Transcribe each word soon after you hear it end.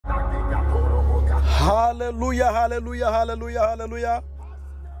Hallelujah, hallelujah, hallelujah, hallelujah.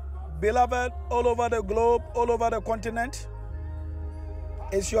 Beloved, all over the globe, all over the continent,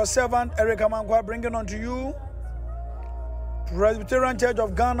 it's your servant Eric Amankwa bringing unto you Presbyterian Church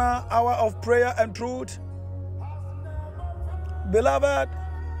of Ghana, hour of prayer and truth. Beloved,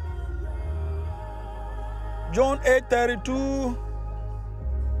 John 8:32,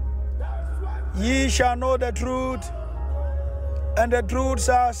 ye shall know the truth, and the truth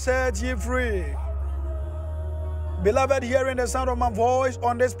shall set ye free. Beloved, hearing the sound of my voice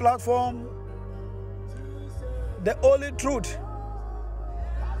on this platform, the only truth,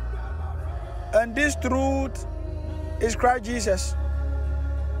 and this truth is Christ Jesus.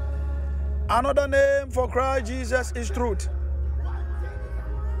 Another name for Christ Jesus is truth.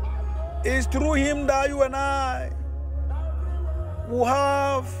 It's through him that you and I will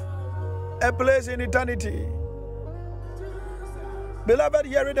have a place in eternity. Beloved,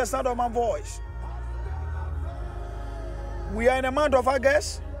 hearing the sound of my voice, we are in the month of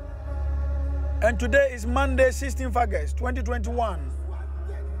August, and today is Monday, 16th August, 2021.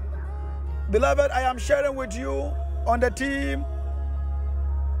 Beloved, I am sharing with you on the theme,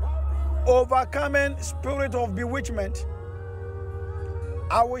 Overcoming Spirit of Bewitchment.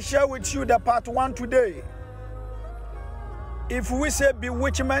 I will share with you the part 1 today. If we say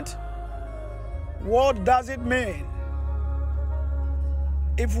bewitchment, what does it mean?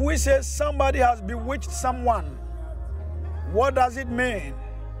 If we say somebody has bewitched someone, what does it mean?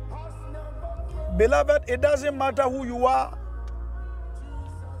 Beloved, it doesn't matter who you are.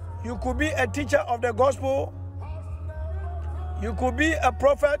 You could be a teacher of the gospel. You could be a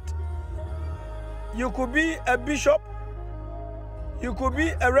prophet. You could be a bishop. You could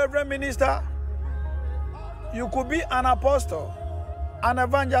be a reverend minister. You could be an apostle, an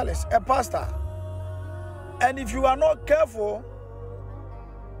evangelist, a pastor. And if you are not careful,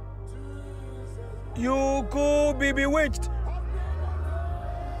 you could be bewitched.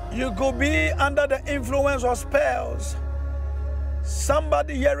 You could be under the influence of spells.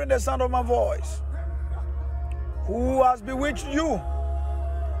 Somebody hearing the sound of my voice, who has bewitched you,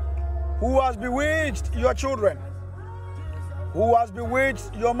 who has bewitched your children, who has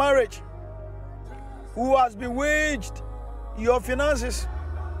bewitched your marriage, who has bewitched your finances,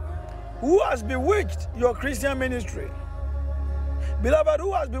 who has bewitched your Christian ministry. Beloved,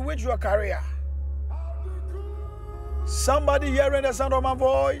 who has bewitched your career? Somebody hearing the sound of my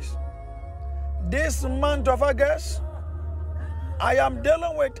voice, this month of August, I am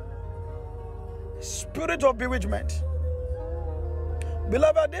dealing with spirit of bewitchment.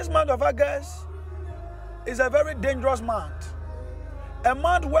 Beloved, this month of August is a very dangerous month. A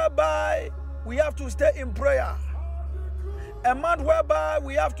month whereby we have to stay in prayer. A month whereby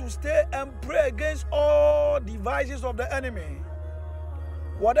we have to stay and pray against all devices of the enemy.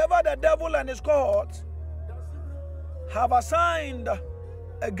 Whatever the devil and his cohorts have assigned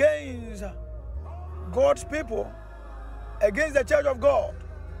against God's people, against the church of God.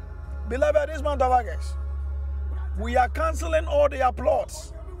 Beloved, this month of August, we are canceling all their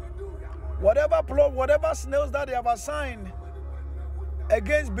plots. Whatever plot, whatever snails that they have assigned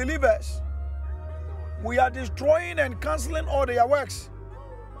against believers, we are destroying and canceling all their works.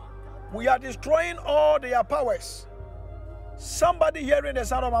 We are destroying all their powers. Somebody hearing the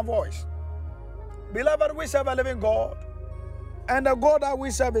sound of my voice. Beloved, we serve a living God, and the God that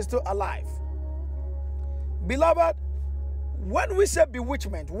we serve is still alive. Beloved, when we say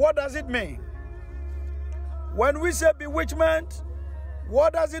bewitchment, what does it mean? When we say bewitchment,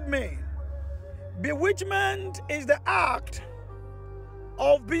 what does it mean? Bewitchment is the act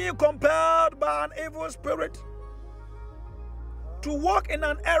of being compelled by an evil spirit to walk in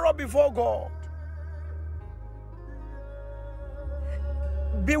an error before God.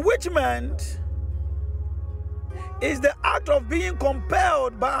 Bewitchment is the act of being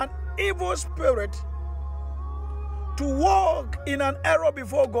compelled by an evil spirit to walk in an error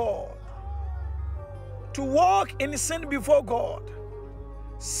before God, to walk in sin before God.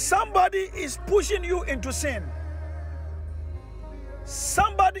 Somebody is pushing you into sin.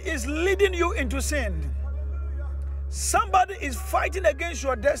 Somebody is leading you into sin. Somebody is fighting against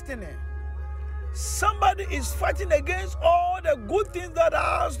your destiny. Somebody is fighting against all the good things that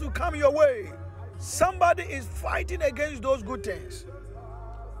are to come your way. Somebody is fighting against those good things.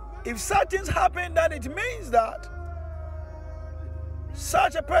 If such things happen, then it means that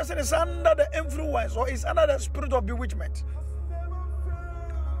such a person is under the influence or is under the spirit of bewitchment.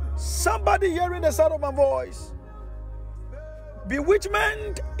 Somebody hearing the sound of my voice,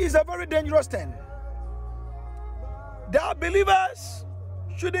 bewitchment is a very dangerous thing. There are believers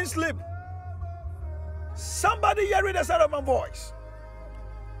shouldn't sleep. Somebody hearing the sound of my voice,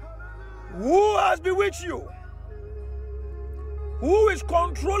 who has bewitched you? Who is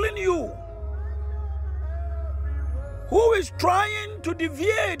controlling you? Who is trying to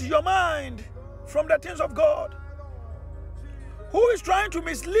deviate your mind from the things of God? Who is trying to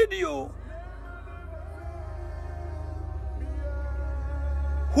mislead you?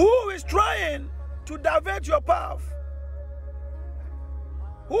 Who is trying to divert your path?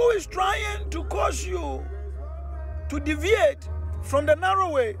 Who is trying to cause you to deviate from the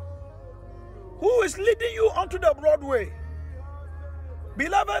narrow way? Who is leading you onto the broad way?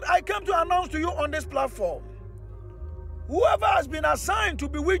 Beloved, I came to announce to you on this platform, whoever has been assigned to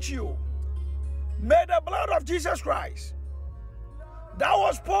bewitch you, may the blood of Jesus Christ that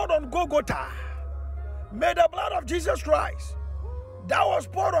was poured on Golgotha, may the blood of Jesus Christ that was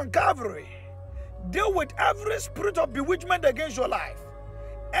poured on Calvary deal with every spirit of bewitchment against your life.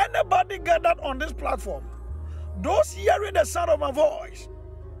 Anybody gathered on this platform, those hearing the sound of my voice,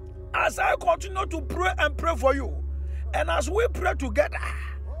 as I continue to pray and pray for you, and as we pray together,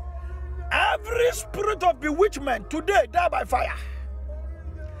 every spirit of bewitchment today die by fire.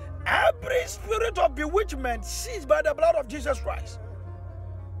 Every spirit of bewitchment seized by the blood of Jesus Christ.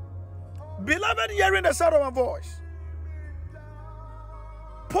 Beloved, hearing the sound of my voice,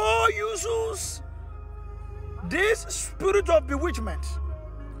 Paul uses this spirit of bewitchment,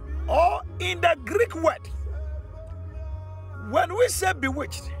 or in the Greek word, when we say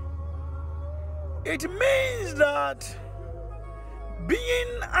bewitched, it means that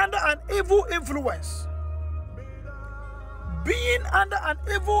being under an evil influence, being under an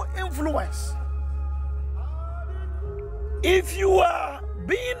evil influence. If you are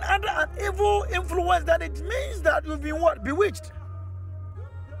being under an evil influence, then it means that you've been what? Bewitched.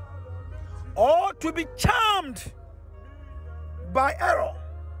 Or to be charmed by error.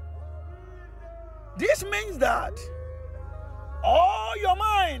 This means that all your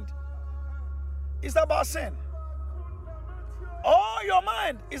mind is about sin. All your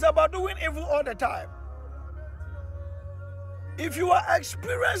mind is about doing evil all the time. If you are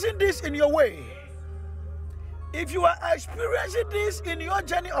experiencing this in your way, if you are experiencing this in your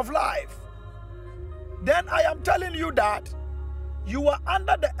journey of life, then I am telling you that you are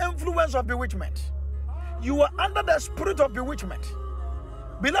under the influence of bewitchment. You are under the spirit of bewitchment.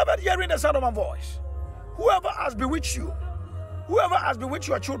 Beloved, hearing the sound of my voice, whoever has bewitched you, whoever has bewitched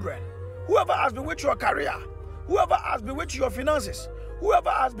your children, whoever has bewitched your career, whoever has bewitched your finances, whoever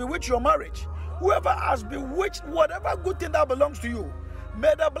has bewitched your marriage, whoever has bewitched whatever good thing that belongs to you,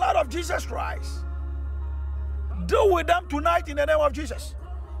 may the blood of Jesus Christ deal with them tonight in the name of Jesus.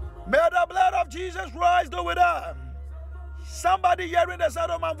 May the blood of Jesus Christ deal with them. Somebody hearing the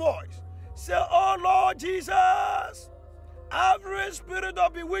sound of my voice, say, oh Lord Jesus, every spirit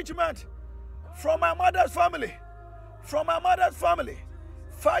of bewitchment from my mother's family,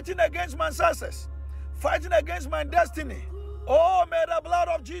 fighting against my success, fighting against my destiny. Oh, may the blood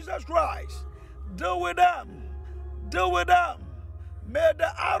of Jesus Christ deal with them. Deal with them. May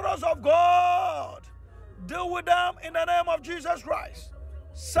the arrows of God deal with them in the name of Jesus Christ.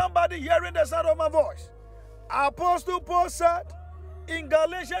 Somebody hearing the sound of my voice. Apostle Paul said in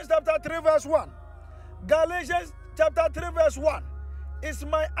Galatians chapter 3 verse 1. Galatians chapter 3 verse 1 is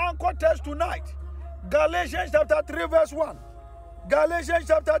my anchor text tonight. Galatians chapter 3 verse 1. Galatians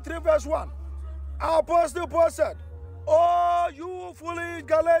chapter 3 verse 1. Apostle Paul said, oh, you foolish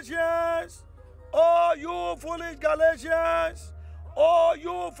Galatians. Oh, you foolish Galatians. Oh,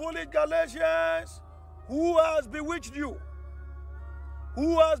 you foolish Galatians. Who has bewitched you?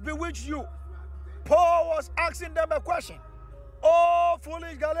 Who has bewitched you? Paul was asking them a question. Oh,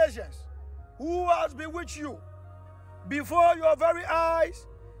 foolish Galatians, who has bewitched you? Before your very eyes,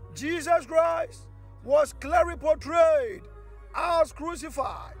 Jesus Christ was clearly portrayed as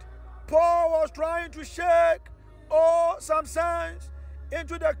crucified. Paul was trying to shake some sense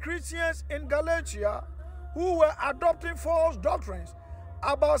into the Christians in Galatia who were adopting false doctrines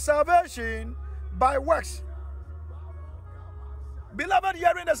about salvation by works. Beloved,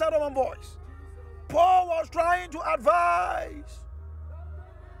 hearing the sound of my voice, Paul was trying to advise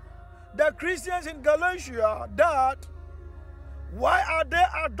the Christians in Galatia that why are they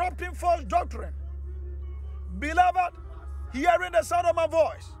adopting false doctrine? Beloved, hearing the sound of my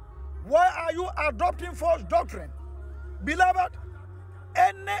voice, why are you adopting false doctrine? Beloved,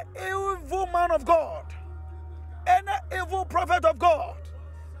 any evil man of God, any evil prophet of God,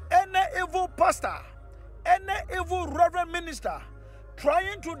 any evil pastor, any evil reverend minister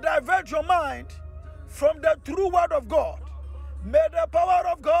trying to divert your mind from the true word of God, may the power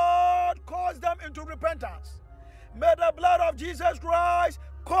of God cause them into repentance. May the blood of Jesus Christ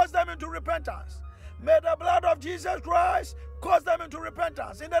cause them into repentance. May the blood of Jesus Christ cause them into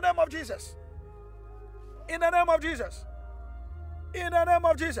repentance in the name of Jesus. In the name of Jesus. In the name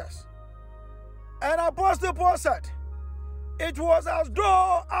of Jesus. And Apostle Paul said, it was as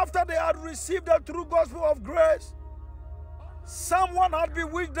though after they had received the true gospel of grace, someone had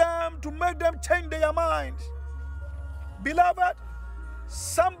bewitched them to make them change their minds. Beloved,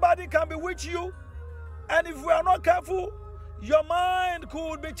 somebody can bewitch you, and if we are not careful, your mind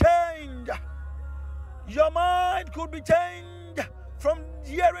could be changed. Your mind could be changed from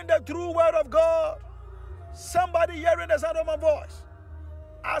hearing the true word of God. Somebody hearing the sound of my voice.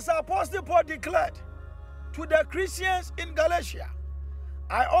 As Apostle Paul declared to the Christians in Galatia,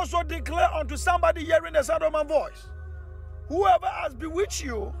 I also declare unto somebody hearing the sound of my voice, whoever has bewitched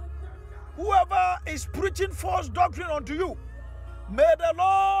you, whoever is preaching false doctrine unto you, may the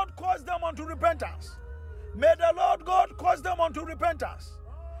Lord cause them unto repentance. May the Lord God cause them unto repentance.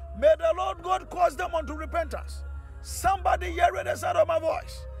 May the Lord God cause them unto repentance. Somebody hearing the sound of my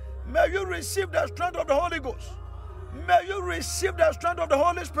voice, may you receive the strength of the Holy Ghost. May you receive the strength of the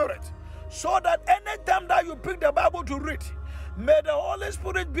Holy Spirit, so that anytime that you pick the Bible to read, may the Holy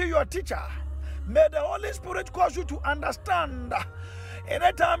Spirit be your teacher. May the Holy Spirit cause you to understand.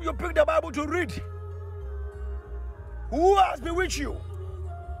 Anytime you pick the Bible to read, who has bewitched you?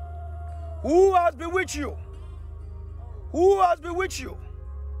 Who has bewitched you? Who has bewitched you?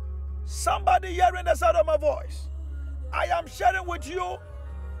 Somebody hearing the sound of my voice, I am sharing with you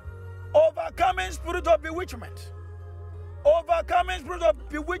overcoming spirit of bewitchment. Overcoming spirit of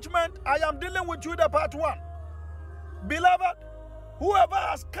bewitchment. I am dealing with you the part 1. Beloved, whoever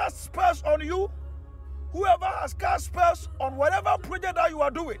has cast spells on you, whoever has cast spells on whatever project that you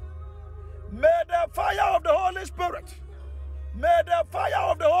are doing, may the fire of the Holy Spirit, may the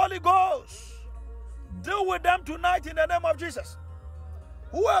fire of the Holy Ghost deal with them tonight in the name of Jesus.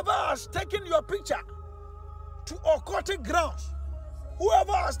 Whoever has taken your picture to occultic grounds,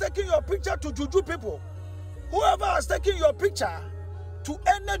 whoever has taken your picture to juju people, whoever has taken your picture to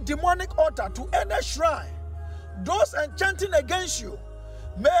any demonic altar, to any shrine, those enchanting against you,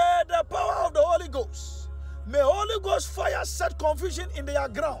 may the power of the Holy Ghost, may Holy Ghost fire set confusion in their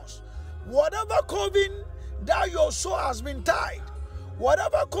grounds. Whatever coven that your soul has been tied,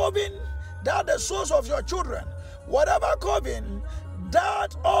 whatever coven that the souls of your children, whatever coven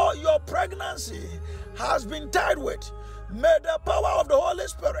that all your pregnancy has been tied with, may the power of the Holy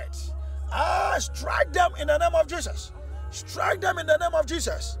Spirit strike them in the name of Jesus. Strike them in the name of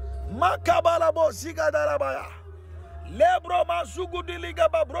Jesus. Makabalabo zigadarabaya. Lebro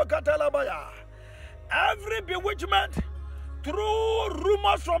masugudiligaba brokatalabaya. Every bewitchment through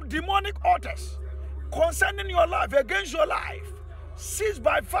rumors from demonic altars concerning your life, against your life, seized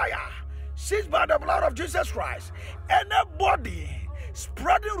by fire, seized by the blood of Jesus Christ. Anybody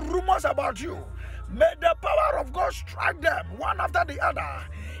spreading rumors about you, may the power of God strike them one after the other.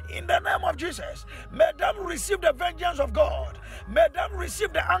 In the name of Jesus, may them receive the vengeance of God. May them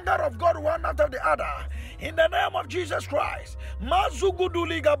receive the anger of God one after the other. In the name of Jesus Christ.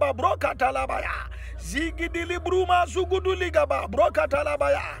 Mazuguduligaba brokatalabaya. Zigidilibruma zuguduligaba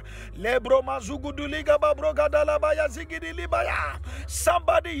brokatalabaya. Lebro mazuguduligaba brokatalabaya zigidilibaya.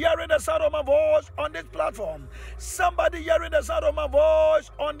 Somebody hearing the sound of my voice on this platform. Somebody hearing the sound of my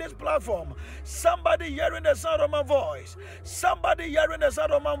voice on this platform. Somebody hearing the sound of my voice. Somebody hearing the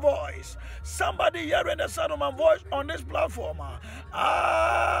sound of my voice. Somebody hearing the sound of my voice on this platform.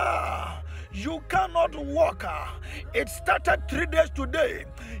 You cannot walk. It started 3 days today.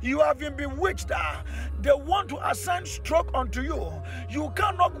 You have been bewitched. They want to assign stroke unto you. You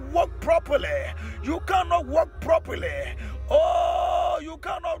cannot walk properly. You cannot walk properly. Oh, you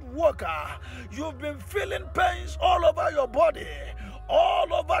cannot walk. You've been feeling pains all over your body,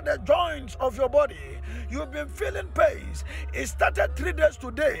 all over the joints of your body. You've been feeling pains. It started 3 days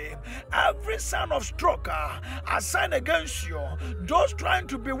today. Every sign of stroke assigned against you, those trying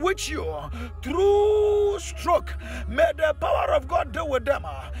to bewitch you through stroke, may the power of God deal with them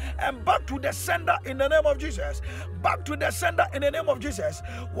and back to the sender in the name of Jesus. Back to the sender in the name of Jesus.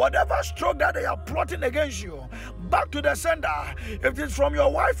 Whatever stroke that they are plotting against you, back to the sender. If it is from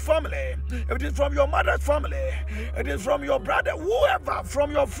your wife's family, if it is from your mother's family, it is from your brother, whoever,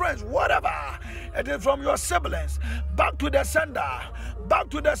 from your friends, whatever, it is from your siblings, back to the sender, back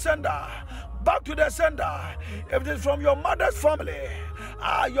to the sender, back to the sender. If it is from your mother's family,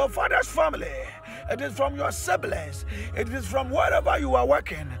 your father's family, it is from your siblings, it is from wherever you are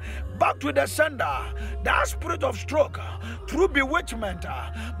working, back to the sender. That spirit of stroke through bewitchment,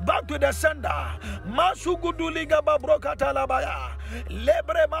 back to the sender. Masuguduligaba brokatalabaya.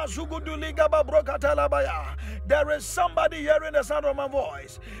 Lebre masuguduligaba brokatalabaya. There is somebody hearing the sound of my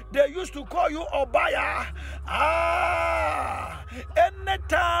voice. They used to call you Obaya.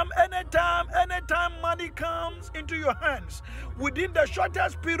 Anytime anytime money comes into your hands, within the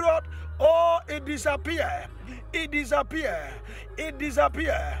shortest period, oh, it disappears. It disappears. It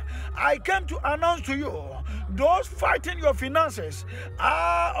disappears. I came to announce to you, those fighting your finances,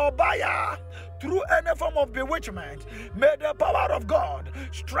 or buyer, through any form of bewitchment, may the power of God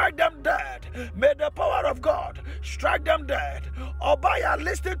strike them dead. May the power of God strike them dead. Or buyer,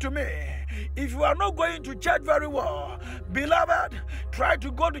 listen to me. If you are not going to church very well, beloved, try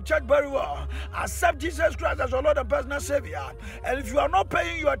to go to church very well. Accept Jesus Christ as your Lord and personal Savior. And if you are not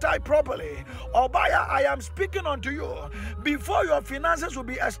paying your tithe properly, or buyer, I am speaking unto you, before your finances will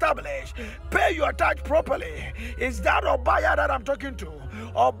be established, pay your tithe properly. Is that a buyer that I'm talking to?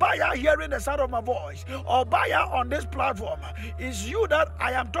 Or buyer hearing the sound of my voice? Or buyer on this platform? Is you that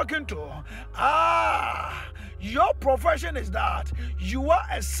I am talking to? Your profession is that you are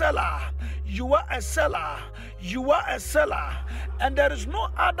a seller. You are a seller. You are a seller. And there is no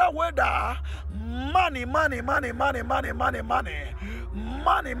other way that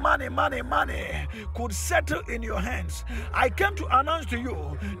money could settle in your hands. I came to announce to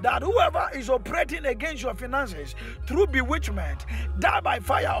you that whoever is operating against your finances through bewitchment, die by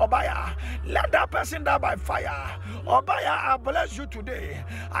fire, or buyer. Let that person die by fire. Or buyer, I bless you today.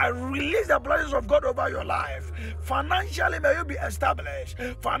 I release the blessings of God over your life. Financially, may you be established.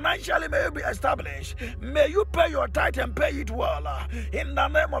 Financially, may you be established. May you pay your tithe and pay it well. In the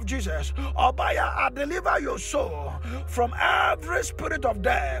name of Jesus. Or buyer, I deliver your soul from every spirit of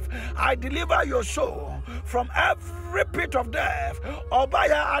death. I deliver your soul from every pit of death. Or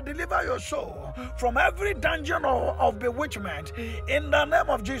buyer, I deliver your soul from every dungeon of bewitchment. In the name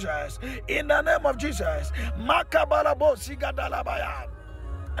of Jesus. In the name of Jesus. Makabalabo sigadalabaya.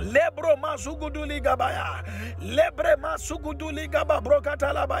 Lebro masuguduli gabaya. Lebre masuguduli gaba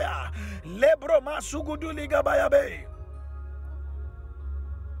brokatalabaya. Lebro masuguduli gabaya be.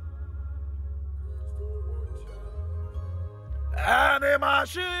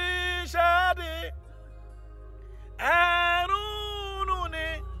 Animashi shadi.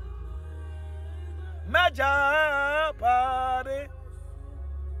 Anununi. Majapade.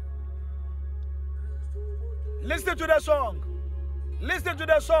 Listen to the song. Listen to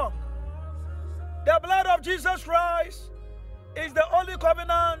the song. The blood of Jesus Christ is the only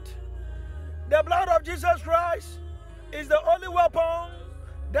covenant. The blood of Jesus Christ is the only weapon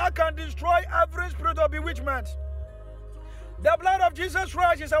that can destroy every spirit of bewitchment. The blood of Jesus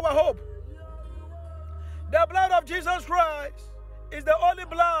Christ is our hope. The blood of Jesus Christ is the only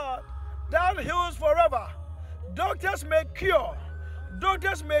blood that heals forever. Doctors may cure,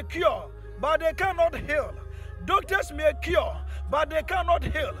 but they cannot heal. Doctors may cure, but they cannot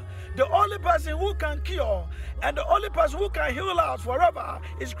heal. The only person who can cure and the only person who can heal us forever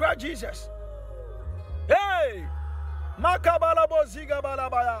is Christ Jesus. Hey! Makabalabo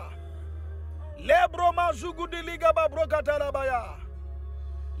zigabalabaya. Lebro mazugudiliga brokatalabaya.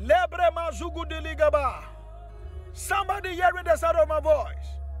 Lebre mazugudiliga. Somebody hearing the sound of my voice.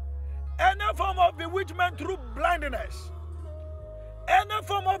 Any form of bewitchment through blindness. Any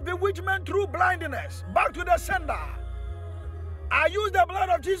form of bewitchment through blindness. Back to the sender. I use the blood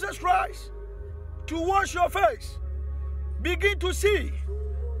of Jesus Christ to wash your face. Begin to see.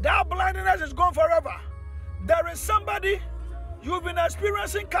 That blindness is gone forever. There is somebody, you've been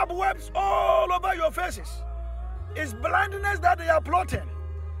experiencing cobwebs all over your faces. It's blindness that they are plotting.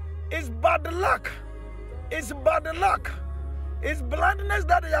 It's bad luck. It's bad luck. It's blindness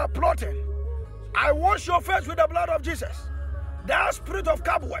that they are plotting. I wash your face with the blood of Jesus. That spirit of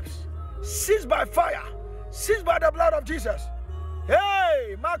cobwebs, seized by fire, seized by the blood of Jesus.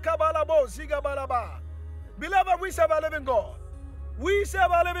 Hey, makabalabo zigabalaba. Beloved, we serve a living God. We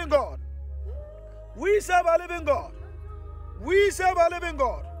serve a living God. We serve a living God. We serve a living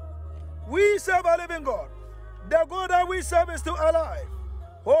God. We serve a living God. The God that we serve is still alive.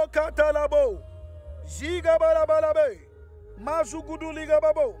 O katalabo zigabalabalabe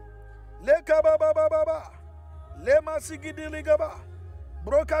masuguduligababo lekababababa lemasigidligaba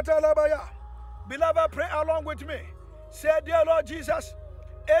brokatalabaya. Beloved, pray along with me. Say, dear Lord Jesus,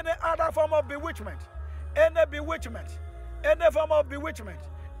 any other form of bewitchment, any bewitchment, any form of bewitchment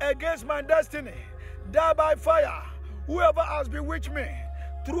against my destiny, die by fire. Whoever has bewitched me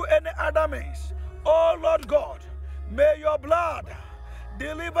through any other means, oh Lord God, may your blood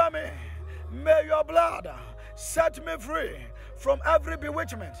deliver me. May your blood set me free from every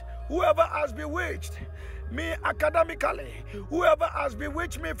bewitchment. Whoever has bewitched me academically, whoever has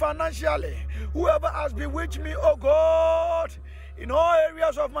bewitched me financially, whoever has bewitched me, oh God, in all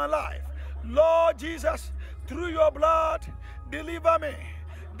areas of my life, Lord Jesus, through your blood, deliver me,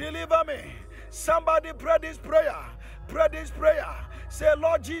 deliver me. Somebody pray this prayer, pray this prayer. Say,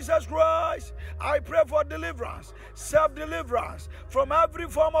 Lord Jesus Christ, I pray for deliverance, self-deliverance from every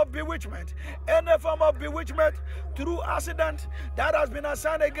form of bewitchment, any form of bewitchment through accident that has been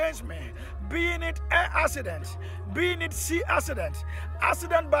assigned against me, being it air accident, being it sea accident,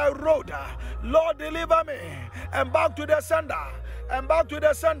 accident by road. Lord, deliver me, and back to the sender, and back to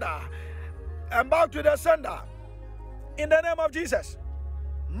the sender, and back to the sender. In the name of Jesus.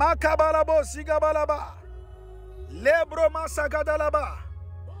 Makabalabo sigabalaba. Lebro masakatalaba.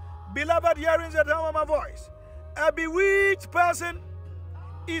 Beloved, hearing the sound of my voice, a bewitched person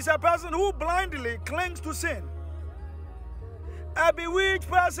is a person who blindly clings to sin. A bewitched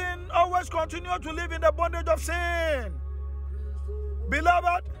person always continues to live in the bondage of sin.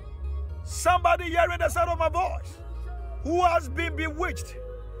 Beloved, somebody hearing the sound of my voice who has been bewitched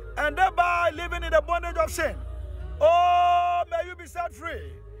and thereby living in the bondage of sin. Oh, may you be set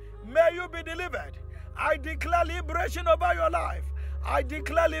free. May you be delivered. I declare liberation over your life. I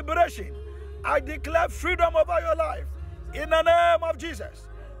declare liberation. I declare freedom over your life. In the name of Jesus.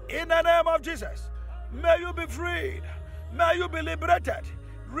 In the name of Jesus. May you be freed. May you be liberated.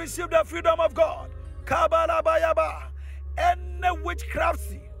 Receive the freedom of God. Kabalabayaba. Any witchcraft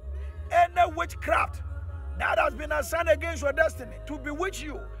that has been assigned against your destiny to bewitch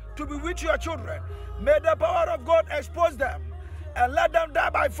you, to bewitch your children, may the power of God expose them and let them die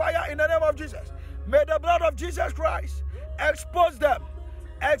by fire in the name of Jesus. May the blood of Jesus Christ expose them,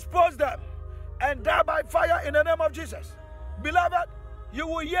 and die by fire in the name of Jesus. Beloved, you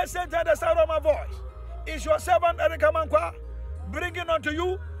will hear Satan the sound of my voice. It's your servant Eric Amankwa bringing unto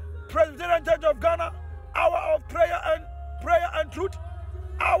you Presbyterian Church of Ghana, hour of prayer and truth,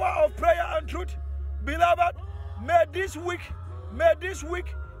 hour of prayer and truth. Beloved, may this week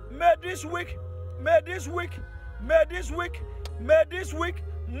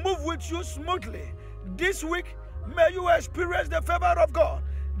move with you smoothly. This week, may you experience the favor of God.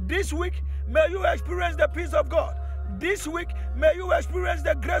 This week, may you experience the peace of God. This week, may you experience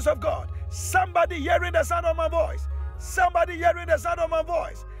the grace of God. Somebody hearing the sound of my voice. Somebody hearing the sound of my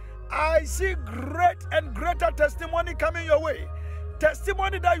voice. I see great and greater testimony coming your way.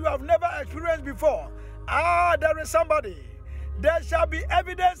 Testimony that you have never experienced before. There is somebody. There shall be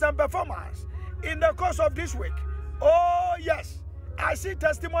evidence and performance in the course of this week. Oh, yes. I see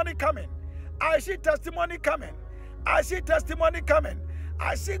testimony coming. I see testimony coming. I see testimony coming.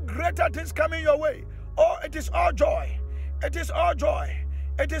 I see greater things coming your way. Oh, it is all joy. It is all joy.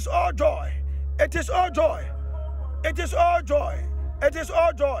 It is all joy. It is all joy. It is all joy. It is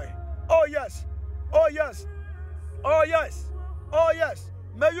all joy. Oh, yes. Oh, yes. Oh, yes. Oh, yes.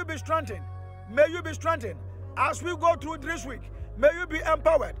 May you be strengthened. May you be strengthened. As we go through this week, may you be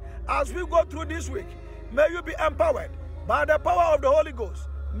empowered. As we go through this week, may you be empowered by the power of the Holy Ghost.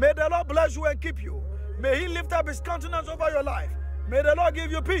 May the Lord bless you and keep you. May He lift up His countenance over your life. May the Lord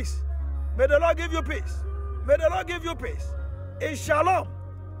give you peace. May the Lord give you peace. May the Lord give you peace. In shalom.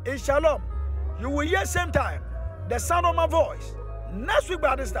 In shalom. You will hear same time the sound of my voice. Next week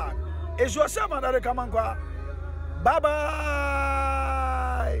by this time, it's your servant Eric Amankwa. Bye-bye.